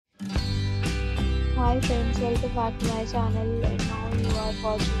Hi friends, welcome back to my channel and now you are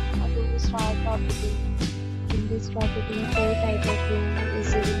watching a 2-star property. In this property, 4 type of room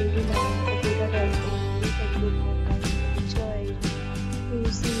is available on Capitarise. You can book online and enjoy it. To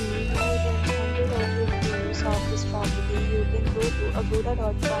see more than 100 of reviews of this property, you can go to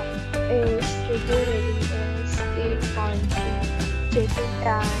agoda.com. Its review rating is 8.3. Check-in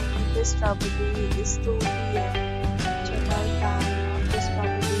time in this property is 2 p.m. Check-out time of this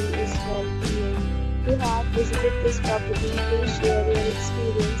property is 12 p.m. If you have visited this property, please share your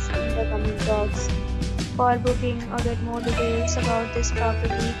experience in the comment box. For booking or get more details about this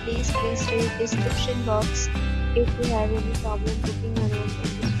property, please read description box. If you have any problem booking a room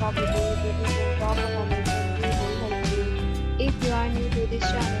in this property, then you can drop a comment and we will help you. If you are new to this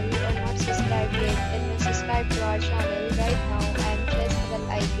channel or not subscribed yet, then subscribe to our channel right now and press the bell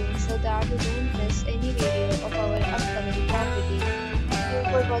icon so that you don't miss any video of our upcoming property. Thank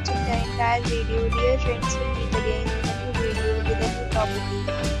you for watching the entire video. Dear friends, will meet again in a new video with a new property.